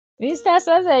Mr.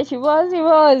 Soze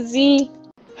Ekiboozi.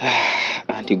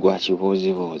 Anti gwa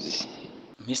kiboozibuuzi.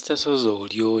 Mr. Sozo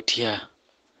oli otya?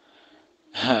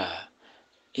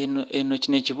 Eno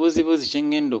kino ekibuuzibuuzi kye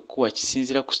ngenda okuwa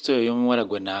kisinziira ku sitole y'omuwala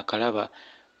gwe naakalaba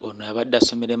ono abadde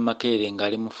asomera e Makerere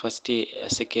ng'ali mu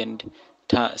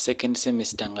second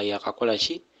semester nga yakakola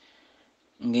ki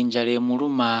ng'enjala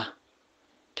emuluma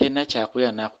talina kyakulya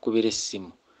n'akukubira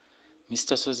essimu.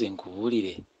 Mr. Sozi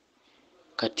nkubuulire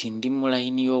kati ndi mu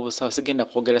layini y'obusawo sigenda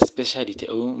kwogera speciality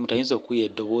omuntu ayinza okuyiya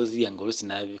eddoboozi yange oluusi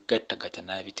n'abigattagatta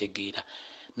n'abitegeera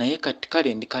naye kati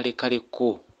kale ndi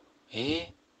kalekaleko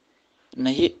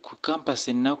naye ku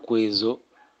kampasi ennaku ezo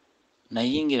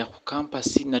nayingira ku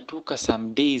kampasi natuuka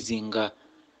some days nga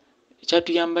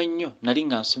ekyatuyamba nnyo nali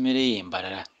nga nsomereyo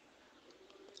Embalala.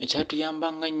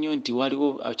 Ekyatuyambanga nnyo nti waliwo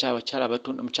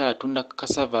omukyala atunda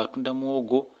kasava atunda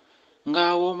muwogo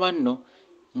ng'awooma nno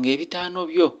ng'ebitaano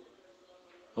byo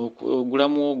ogula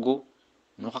muwogo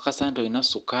n'okakasa nti olina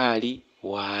sukaali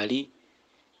waali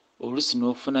oluusi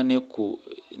n'ofuna ne ku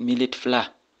millet flour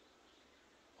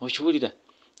okiwulira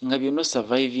nga byonna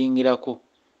survivingirako.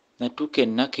 Natuuka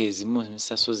ennaku ezimu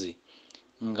Mr. Sozi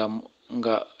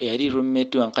nga yali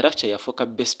roommate wange kati actually yafuuka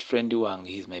best friend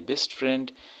wange, he is my best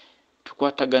friend,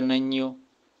 tukwatagana nnyo.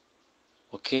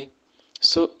 Okay,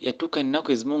 so yatuuka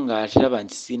ennaku ezimu ng'akiraba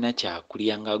nti sirina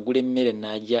kyakulya ng'agula emmere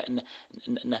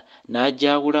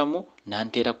n'agyawulamu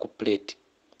n'anteera ku plate.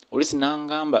 Oluusi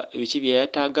n'angamba ebiki bye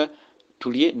yataaga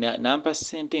tulye n'ampa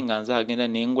ssente nga nze agenda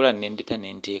n'engula n'endeeta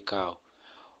n'enteekaawo.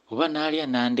 Oba n'alya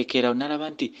n'andekerawo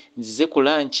n'alaba nti nzize ku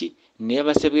lanchi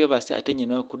neebase bwebase ate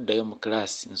nnyina okuddayo mu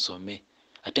class nsome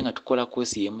ate nga tukola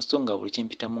kosi y'emu so nga buli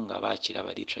kyempitamu nga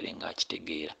baakiraba literally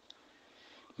ng'akitegeera.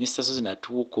 Mr. Sozi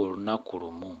natuuka olunaku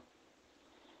lumu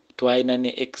twalina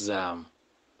ne exam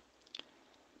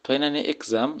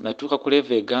natuuka ku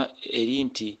level eri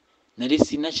nti nali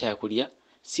sirina kyakulya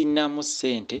sirinaamu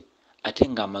ssente ate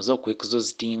nga maze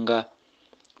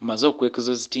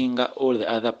okwekizositinga all the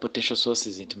other potential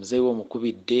sources nti muzeeyi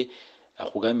omukubidde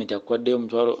akugambye nti akuwaddeyo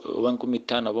omutwalo oba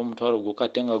 15 oba omutwalo gwokka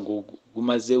ate nga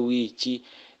gumaze wiiki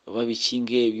oba biki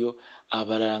ng'ebyo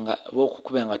abalala nga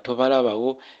bookukubira nga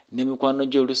tobalabawo n'emikwano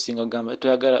gyo oluusi nga ogamba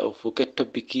toyagala ofuuke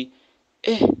topiki.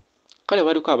 Kale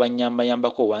waliko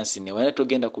abanyambayambako wansi ne wane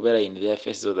togenda kubeera in their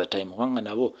faces all the time kubanga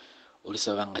nabo oluusi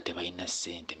baba nga tebalina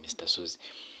ssente. Mr. Sozi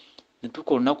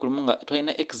natuuka olunaku lumu nga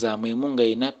twalina exam emu nga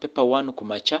erina paper 1 ku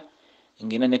makya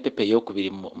ng'erina ne paper ey'okubiri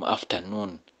mu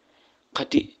afternoon.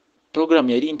 Kati program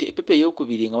yali nti epepa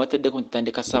ey'okubiri nga wataddeko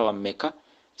ntandika ssaawa mmeka?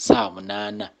 Ssaawa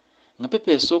 8. Nga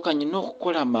pepa esooka nnina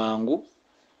okukola mangu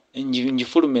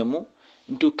ngifulumemu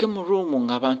ntuuke mu ruumu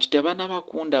ng'abantu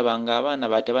tebanabakundaba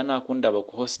ng'abaana tebanakundaba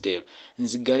ku hostel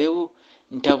nzigalewo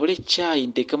ntabule caayi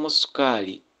nteekemu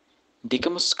sukaali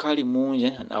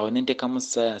mungi awo ne nteekamu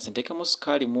science nteekemu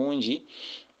sukaali mungi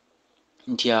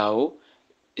nti awo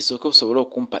esooke osobole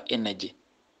okumpa energy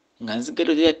nga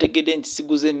nzigaleo yategedde nti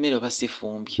siguze emmere oba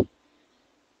sifumbye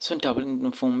so ntabule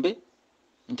nfumbe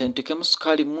nteekemu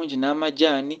sukaali mungi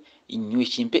n'amajaani nnywe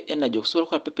kimpe energy okusobola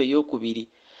okukola pepa ey'okubiri.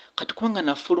 Kati kubanga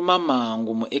nafuluma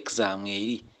mangu mu exam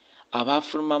eri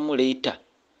abaafulumamu later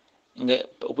nga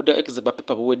obudde exam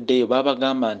paper buweddeyo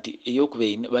babagamba nti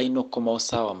ey'okubiri balina okukomawo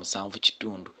ssaawa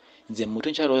 7:30 nze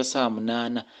mutu nkyalowooza ssaawa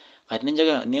 8. Kati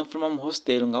nenjagala nenfuluma mu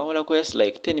hostel nga wawulako just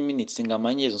like 10 minutes nga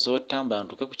manyi ezo nsobola otambula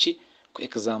ntuuke ku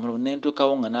exam room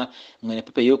nentuukawo nga ne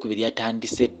pepa ey'okubiri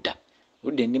yatandise dda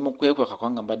budde ndi mu kwekweka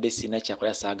kubanga mbadde sirina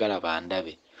kyakulya saagala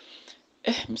bandabe.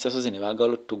 Mr. Sozi ne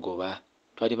baagala otugoba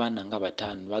twali baana nga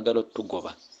 5 baagala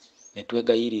otugoba ne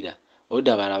twegayirira oludde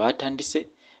abalala baatandise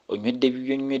onywedde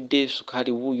byonywedde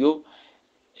sukaali wuuyo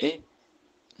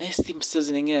naye si Mr. Sozi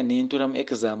nengenda nentuula mu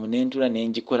exam nentuula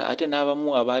nengikola ate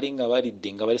n'abamu abaali nga balidde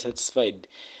nga bali satisfied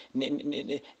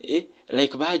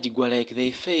like baagigwa like they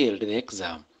failed the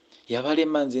exam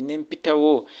yabalema nze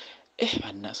nempitawo.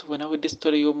 Bannange bwenawedde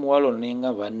story y'omuwala ono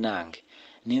nenga bannange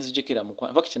nenzijukira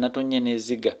in fact natonye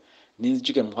neziga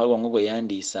nenzijukira mukwano gwange gwe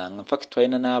yandiisanga. In fact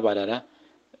twalina n'abalala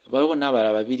waliwo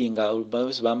n'abalala babiri nga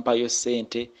bampayo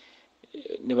ssente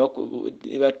ne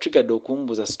batriggered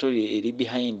okumbuuza story eri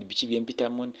behind biki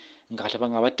byempitamu nga kati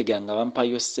nga bategera nga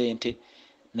bampayo ssente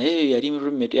naye yali mu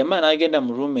roommate yamala n'agenda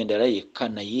mu room endala yekka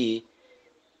naye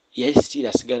yali still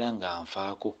asigala nga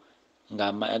nfaako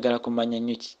ng'ayagala kumanya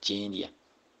nnyo kyendya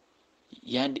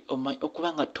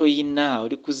okubanga toyina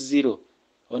oli ku zero.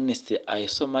 Honestly, I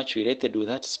so much related with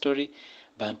that story.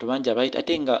 Bantu bangi abayita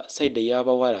ate nga side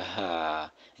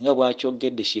ey'abawala nga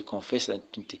bw'akyogedde she confessed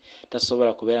nti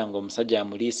tasobola kubeera ng'omusajja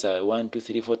amuliisa 1 2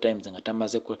 3 4 times nga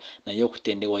tamaze naye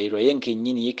okutendewayirwa ye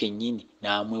kennyini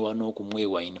n'amwewa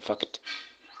n'okumwewa in fact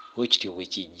bwe kityo bwe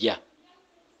kijja.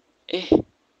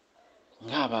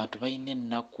 ng'abantu balina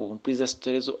ennaku mpuliriza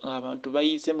sitori zo abantu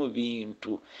bayiise mu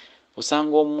bintu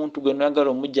osanga omuntu gwe noyagala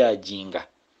omujajinga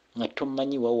nga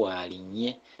tomanyi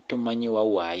wawaalinnye tomanyi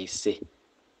wawaayise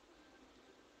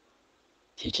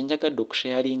kyekyenjagadde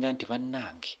okushayalinga nti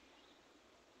bannange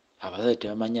abazadde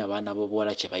tebamanyi abaana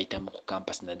b'obuwala kye bayitamu ku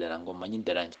kampasi naddala ng'omanyi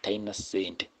ddala nti talina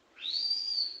ssente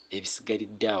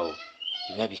ebisigalidde awo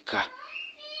bibabika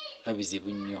babizibu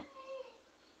nnyo.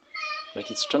 But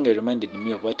it strongly reminded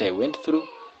me of what I went through.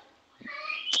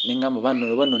 Nengamba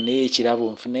bano naye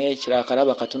ekirabo nfunayo ekirabo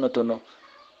akalaba katonotono.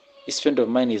 This friend of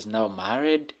mine is now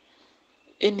married.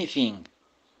 Anything.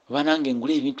 Banange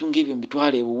ngule ebintu ng'ebyo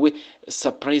mbitwale ebuwe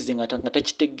surprising nga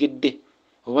takitegedde.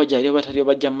 Oba gyali oba tali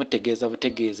bajja mutegeeza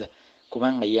butegeeza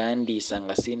kubanga yandiisa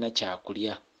nga sirina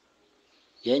kyakulya.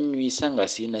 Yannywisa nga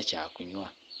sirina kyakunywa.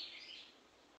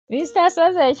 Mr.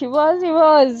 Soze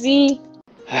ekiboozi.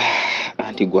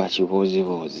 Anti gwa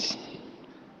kiboozi.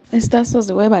 Mr.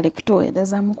 Sozi weebale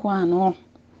kutuweereza mukwano.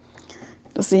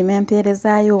 Tusiima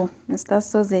empeerezaayo Mr.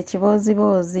 Sozi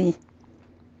ekiboozi.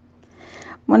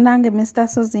 Munnange Mr.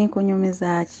 Sozi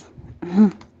nkunyumiza ki?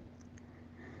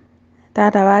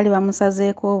 Taata baali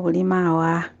bamusazeeko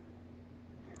obulimaawa.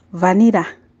 Vanira.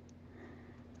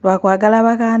 Lwakwagala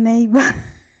bakaneiba.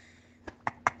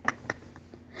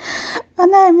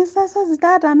 Banaye Mr. Sozi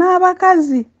taata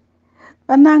n'abakazi.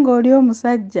 Bannange oli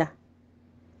omusajja.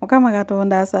 Mukama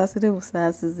Katonda asaasire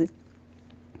busaasizi.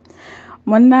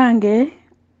 Munnange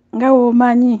nga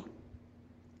womanyi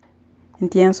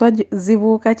nti enswa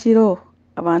zibuuka kiro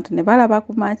abantu ne balaba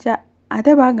ku makya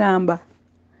ate bagamba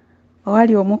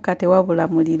owali omukka tewabula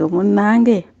muliro.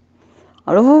 Munnange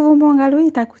oluvuvumo nga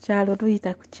luyita ku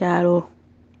kyalo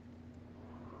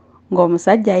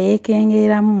ng'omusajja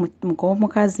yeekengeeramu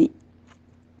mukomukazi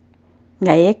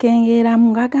nga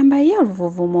yeekengeeramu ng'agamba ye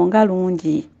oluvuvumo nga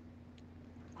lungi.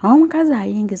 Omukazi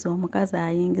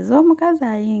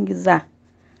ayingiza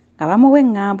nga bamuwa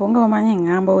eŋŋambo nga omanyi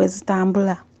eŋŋambo we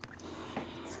zitambula.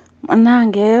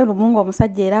 Munnange lumu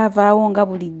ng'omusajja era avaawo nga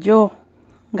bulijjo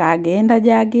ng'agenda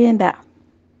gy'agenda.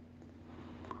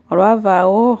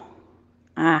 Olwavaawo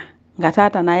nga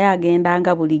taata naye agenda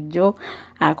nga bulijjo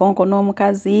akonkona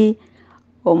omukazi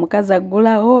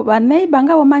aggulawo. Banneiba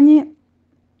nga omanyi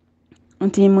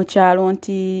nti mu kyalo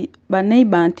nti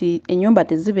banneiba nti ennyumba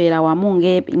tezibeera wamu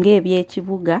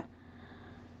ng'ebyekibuga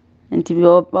nti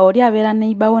oli abeera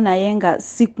neibawo naye nga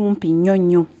si kumpi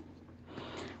nnyo.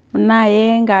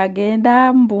 Naye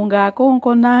ng'agenda mbu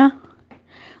ng'akonkona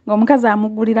ng'omukazi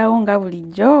amuggulirawo nga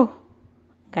bulijjo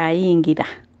ng'ayingira.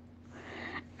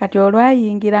 Kati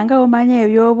olwayingira nga omanyi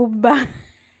eby'obubba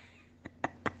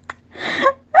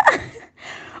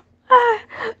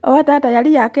oba taata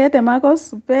yali yakeetemako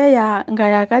supeeya nga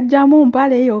yakajjamu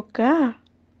mpale yokka.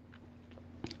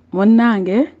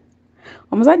 Munnange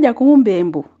omusajja kumbe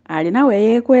mbu alina we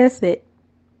yeekwese.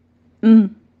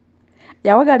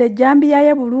 Yawagala ejjambiya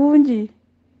ye bulungi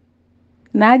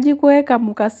n'agikweka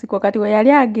mu kasiko kati we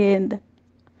yali agenda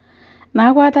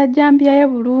n'akwata jjambiya ye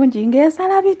bulungi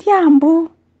ng'esala bitya mbu.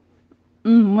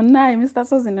 Munnaye Mr.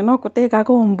 Sozi nina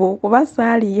okuteekako mbu kuba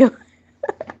saaliyo.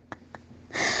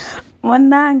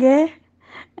 Munnange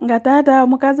nga taata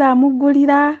omukazi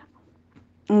amuggulira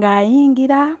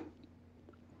ng'ayingira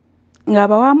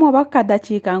ng'abawamu oba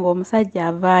kadakiika ng'omusajja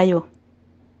avaayo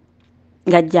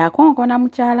ng'ajja akonkona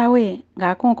mukyala we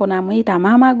ng'akonkona amuyita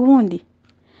maama gundi.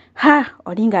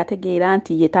 Oli ng'ategeera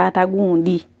nti ye taata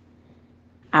gundi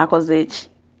akoze ki?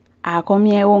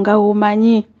 Akomyewo nga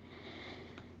womanyi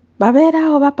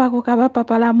babeerawo bapakuka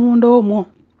bapapala munda omwo.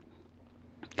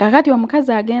 Kakati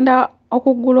omukazi agenda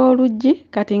okuggula oluggi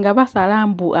kati nga basala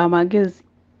mbu amagezi.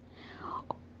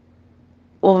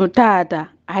 Taata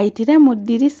ayitire mu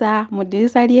ddirisa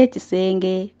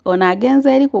ly'ekisenge. Ono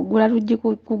agenze eri kuggula luggi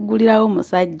kuggulirawo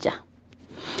musajja.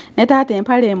 Ne taata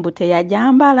empale embu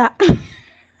teyajambala.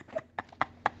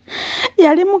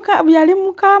 Yali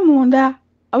mukamunda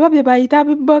oba bye bayita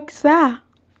bibokisa.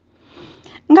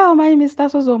 Nga omanyi Mr.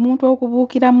 Sozi omuntu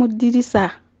okubuukira mu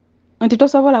ddirisa nti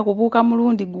tosobola kubuuka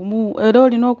mulundi gumu era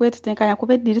olina okwetetenkanya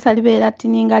kuba eddirisa libeera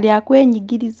tininga lya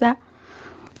kwenyigiriza.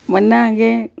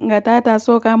 Munnange nga taata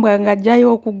asooka mbwa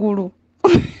ng'ajjayo okugulu.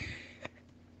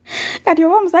 Kati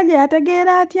oba omusajja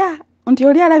yategeera atya nti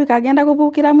oli alabika agenda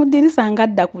kubuukira mu ddirisa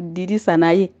ng'adda ku ddirisa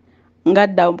naye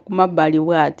ng'adda ku mabbali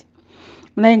bw'ati.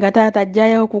 Naye nga taata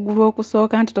ajjayo okugulu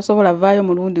okusooka nti tosobola vaayo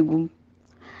mulundi gumu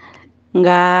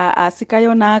nga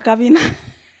asikayo n'akabina.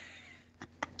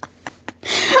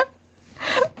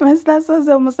 Mr.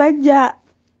 Sozi omusajja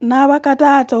n'abaka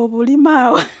taata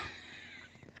obulimaawa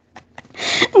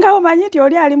nga omanyi nti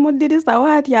oli ali mu ddirisa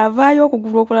waati avaayo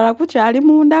okugulu okulala kukyali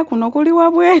munda kuno kuli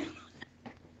wabweru.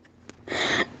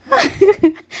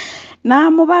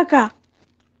 n'amubaka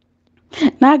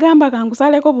n'agamba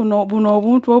kankusaleko buno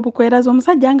obuntu obukweraza.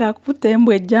 Omusajja ng'akutte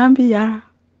embwa ejjambiya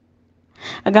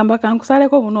agamba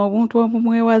kankusaleko buno obuntu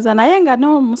obumwewaza, naye nga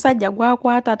n'omusajja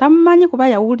gwakwata tamumanyi kuba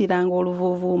yawuliranga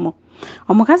oluvuuvuumo.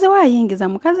 Omukazi we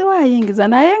ayingiza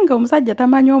naye nga omusajja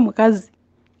tamanyi omukazi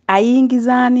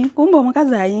ayingiza ani, kumbe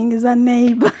omukazi ayingiza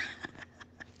neiba.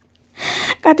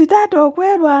 Kati taata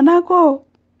okwerwanako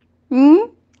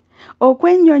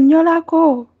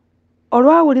okwennyonnyolako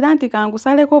olwawulira nti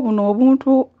kankusaleko buno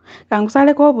obuntu,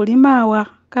 kankusaleko obulimaawa,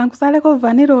 kankusaleko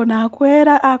Vanira ono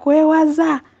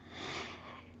akwewaza.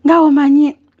 Nga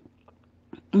omanyi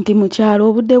nti mu kyalo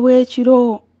obudde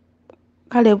bw'ekiro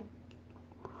kale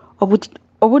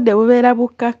obudde bubeera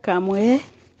bukkakkamwe,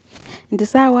 nti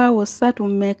saawa awo 3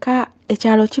 mmeka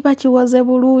ekyalo kiba kiwoze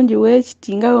bulungi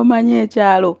weekiti nga omanyi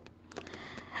ekyalo.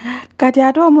 Kati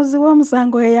ate omuzzi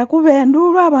w'omusango ye yakuba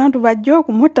enduulu abantu bajja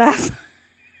okumutaasa.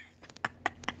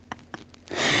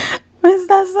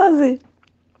 Mr. Sozi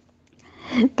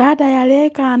taata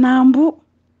yaleekaana mbu,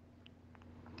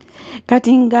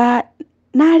 kati nga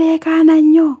n'aleekaana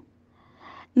nnyo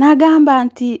n'agamba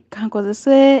nti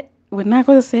bwe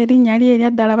naakozesa erinnya lye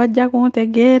eryaddala bajja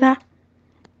kuntegeera.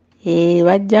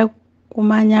 Bajja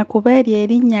kumanya kuba eryo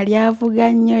erinnya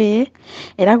lyavuga nnyo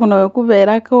era kuno bwe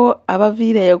kubeerako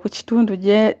abaviireeyo ku kitundu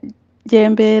gye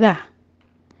mbeera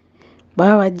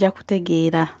baba bajja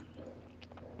kutegeera.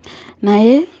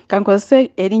 Naye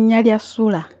kankozese erinnya lya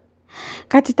Sula.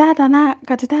 Kati taata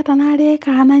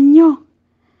n'aleekaana nnyo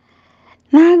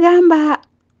n'agamba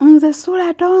nze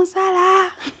Sula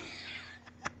tonsala.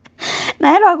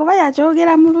 Naye lwakuba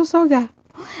yakyogera mu lusoga,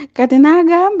 kati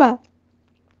n'agamba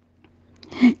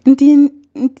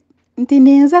nti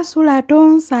ninze Sula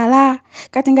tonsala.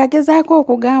 Kati ngagezaako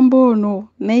okugamba ono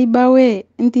neiba we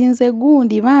nti nze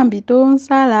gundi bambi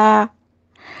tonsala.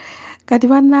 Kati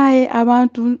bannaaye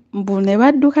abantu mbu ne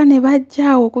badduka ne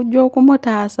bajja okujja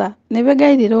okumutaasa ne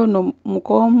begayirira ono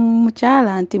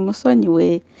mukyala nti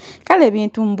musonyiwe. Kale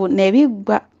ebintu mbu ne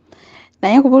biggwa.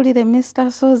 Naye nkubulire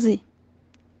Mr. Sozi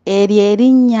eryo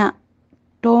erinnya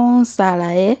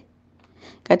tonsala.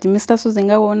 Kati Mr. Sozi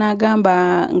nga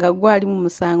wonaagamba nga gwe ali mu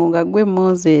musango nga gwe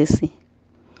Moses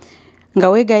nga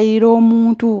weegayirira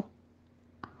omuntu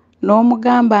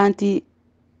n'omugamba nti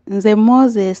nze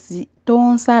Moses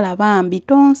tonsala bambi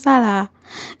tonsala.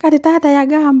 Kati taata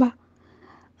yagamba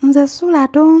nze Sula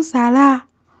tonsala.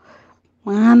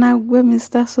 Mwana gwe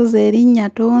Mr. Sozi erinnya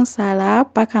tonsala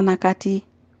paka na kati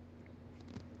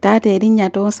taata erinnya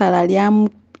tonsala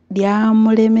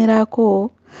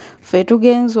lyamulemerako. Ffe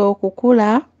tugenze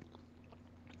okukula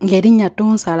ng'erinnya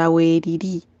tonsala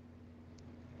weeriri.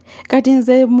 Kati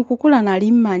nze mu kukula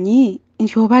nali mmanyi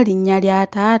nti oba linnya lya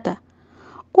taata,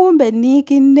 kumbe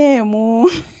niikinneemu.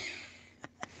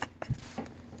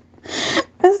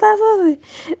 Mr. Sozi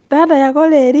taata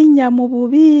yakola erinnya mu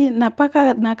bubi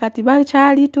napaka nakati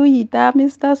bakyali tuyita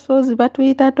Mr. Sozi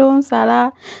batuyita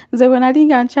tonsala. Nze bwe nali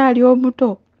nga nkyali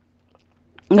omuto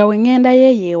nga we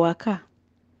ŋŋendayo ewaka,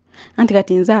 anti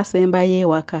kati nze asembayo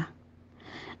ewaka,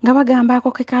 nga bagamba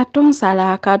ako ke ka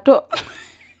tonsala akato.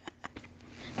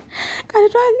 Kati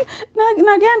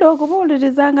nagenda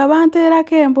okubuuliriza nga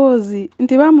banteerako emboozi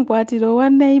nti bamukwatira owa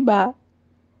neiba.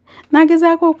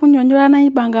 Nagezaako okunnyonnyola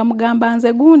neiba nga mugamba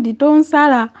nze gundi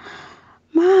tonsala.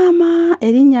 Maama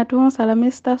erinnya tonsala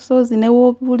Mr. Sozi ne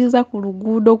woobuuliza ku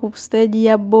luguudo ku siteegi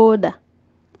ya booda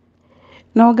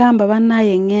n'ogamba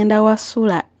bannaaye ŋŋenda wa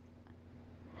Sula,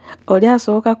 oli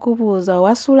asooka kubuuza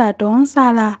owa Sula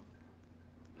tonsala.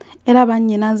 Era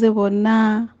bannyinaze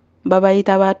bonna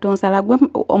babayita ba tonsala. Gwe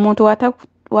omuntu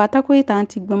watakuyita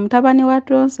nti gwe mutabani wa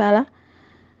tonsala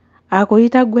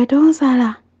akuyita gwe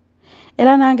tonsala.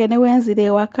 Era nange ne wenzira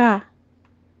ewaka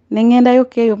ne ŋŋendayo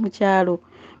keeyo mu kyalo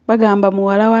bagamba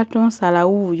muwala wa tonsala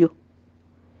wuuyo.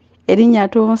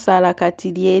 Erinnya tonsala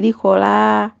kati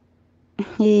lyerikola.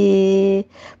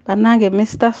 Bannange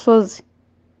Mr. Sozi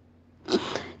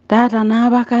taata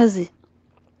n'abakazi.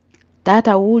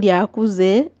 Taata wuuli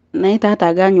akuze naye taata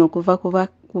agaanye okuva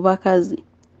ku bakazi.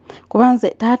 Kuba nze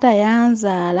taata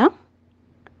yanzaala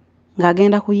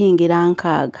ng'agenda kuyingira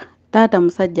 6. Taata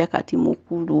musajja kati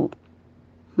mukulu.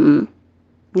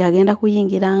 Ng'agenda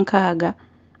kuyingira 6.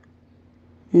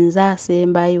 Nze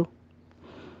asembayo.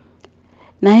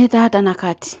 Naye taata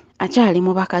nakati akyali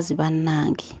mu bakazi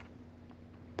bannange.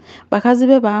 Bakazi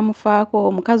be baamufaako.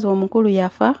 Omukazi omukulu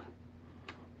yafa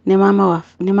ne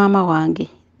maama wange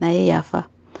naye yafa.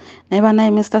 Naye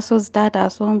bannaye Mr. Sozi taata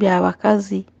asombye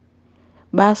abakazi.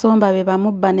 Baasomba be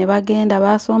bamubba ne bagenda,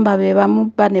 baasomba be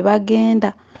bamubba ne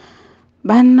bagenda.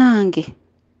 Bannange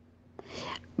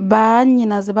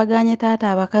bannyinaze baganye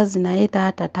taata abakazi naye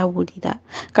taata tawulira.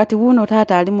 Kati wuno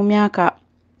taata ali mu myaka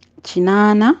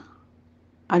 8,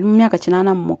 ali mu myaka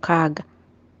 86.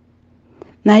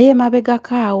 Naye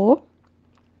mabegakaawo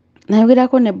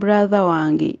nayogerako ne brother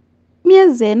wange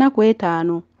myezi 4 ku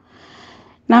 5.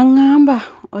 Naŋŋamba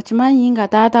okimanyi nga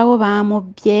taatawo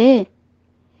baamubbye?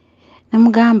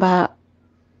 Namugamba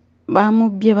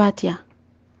baamubbye batya?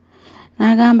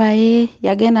 N'agamba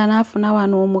yagenda n'afuna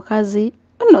wano omukazi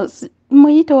no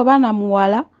muyite oba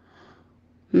namuwala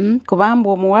kubanga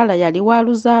omuwala yali wa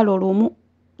luzaalo lumu.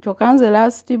 Kyokka nze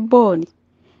last born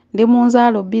ndi mu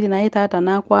nzaalo 2 naye taata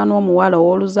n'akwana omuwala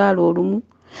ow'oluzaalo olumu.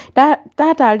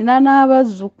 Taata alina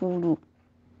n'abazzukulu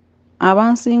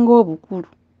abansinga obukulu.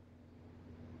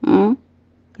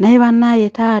 Naye bannaaye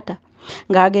taata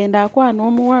ng'agenda akwana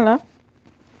omuwala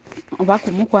oba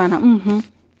kumukwana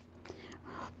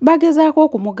bagezaako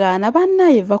okumugaana.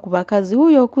 Bannaaye va ku bakazi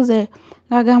wuuyo okuze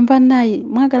ng'agamba bannaaye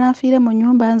mwagala nfiire mu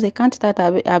nnyumba nzekka, nti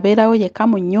taata abeerawo yekka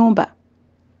mu nnyumba.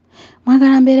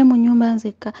 Mwagala mbeere mu nnyumba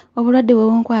nzekka, obulwadde bwe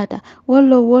bunkwata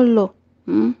wollo.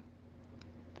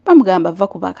 Bamugamba va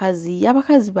ku bakazi,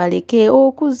 abakazi baleke,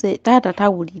 okuze. Taata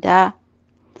tawulira.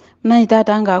 Naye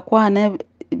taata ng'akwana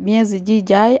myezi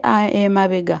gijja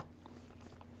emabega.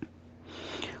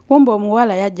 Kumbe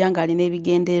omuwala yajja ng'alina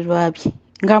ebigendererwa bye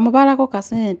ng'amubalako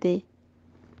kasente.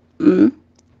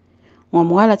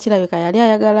 Omuwala kirabika yali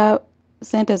ayagala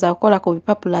sente za kukola ku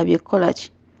bipapula bye kukola ki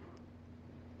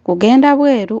kugenda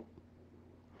bweru.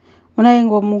 Naye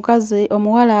ng'omukazi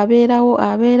omuwala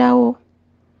abeerawo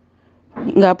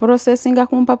nga processinga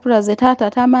ku mpapula ze taata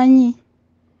tamanyi.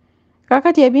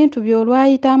 Kakati ebintu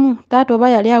by'olwayitamu taata oba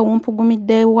yali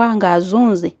awumpugumidde wa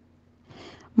ng'azunze.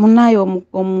 Munnaaye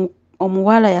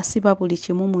omuwala yasiba buli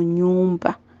kimu mu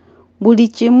nnyumba, buli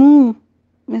kimu.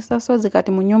 Mr. Sozi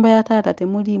kati mu nnyumba ya taata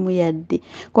temuliimu yadde,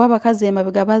 kuba abakazi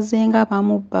emabega bazzenga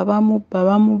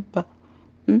bamubba.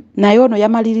 Naye ono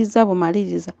yamaliriza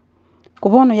bumaliriza,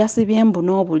 kuba ono yasibye embu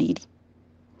n'obuliri,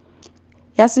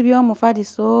 yasibye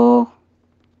omufaliso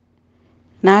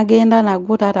n'agenda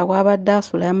nagwo taata kw'abadde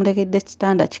asula yamulekedde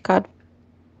kitanda kikalu.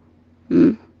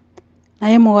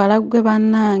 Naye muwala gwe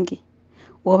bannange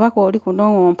obaka oli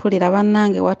kuno ompulira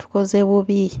bannange watukoze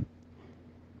bubi.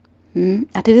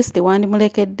 At least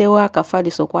wandimulekeddewo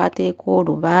akafaliso kwateeka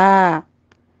oluba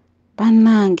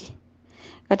bannange.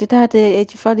 Kati taata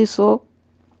ekifaliso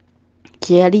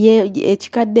kyeyali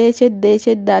ekikadde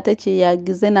ekyedda ate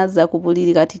kyeyagize nazza ku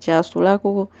buliri kati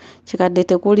kyasulako. Kikadde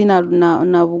tekuli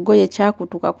na bugoye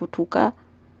kyakutukakutuka.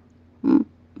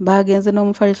 Bagenze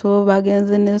n'omufaliso,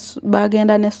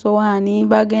 bagenda n'essowaani,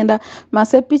 bagenda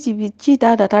masepiki biki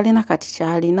taata talina kati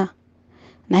kyalina.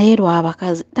 Naye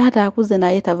lw'abakazi taata akuze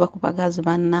naye tava ku bakazi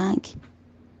bannange.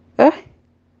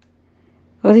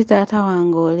 Oli taata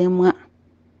wange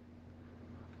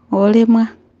olemwa.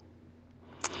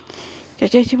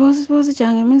 Kyekyo ekiboozi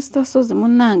kyange Mr. Sozi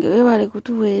munnange weebale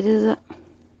kutuweereza.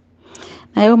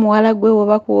 Naye omuwala gwe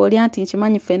woba kuwolya nti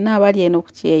nkimanyi ffenna abali eno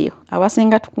ku kyeyo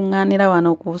abasinga tukuŋŋaanira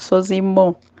wano ku Busozi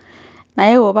Mo.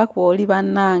 Naye woba kwoli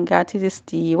bannange at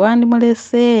least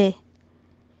wandimulese.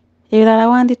 Ebirala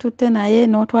wanditutte naye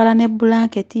n'otwala ne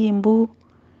blanketi mbu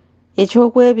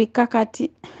ekyokwebikka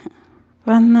kati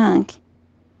bannange.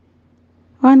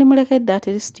 Wandimulekedde at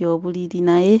least obuliri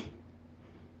naye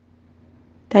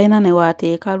talina ne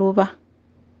waateeka luba.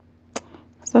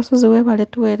 Mr. Sozi weebale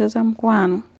tuweereza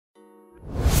mukwano.